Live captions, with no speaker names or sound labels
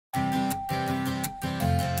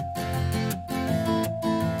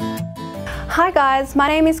Hi guys, my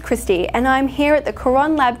name is Christy and I'm here at the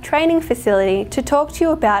Caronlab training facility to talk to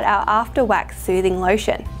you about our after wax soothing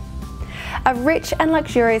lotion. A rich and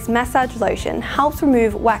luxurious massage lotion helps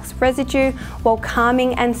remove wax residue while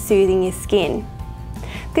calming and soothing your skin.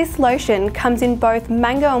 This lotion comes in both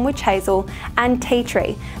mango and witch hazel and tea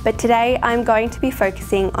tree, but today I'm going to be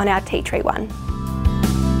focusing on our tea tree one.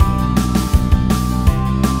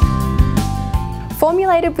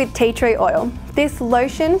 Formulated with tea tree oil, this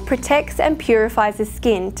lotion protects and purifies the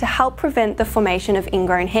skin to help prevent the formation of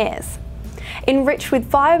ingrown hairs. Enriched with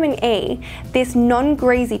vitamin E, this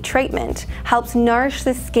non-greasy treatment helps nourish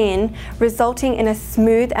the skin, resulting in a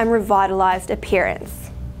smooth and revitalised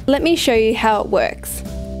appearance. Let me show you how it works.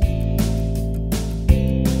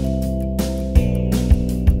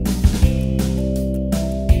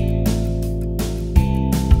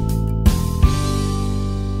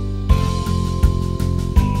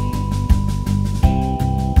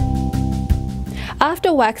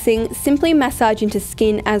 After waxing, simply massage into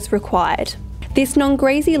skin as required. This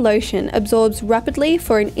non-greasy lotion absorbs rapidly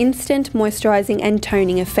for an instant moisturising and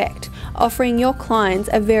toning effect, offering your clients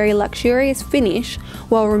a very luxurious finish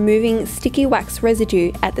while removing sticky wax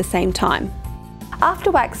residue at the same time.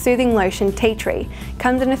 After Wax Soothing Lotion Tea Tree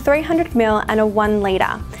comes in a 300ml and a 1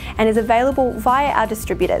 litre and is available via our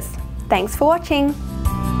distributors. Thanks for watching.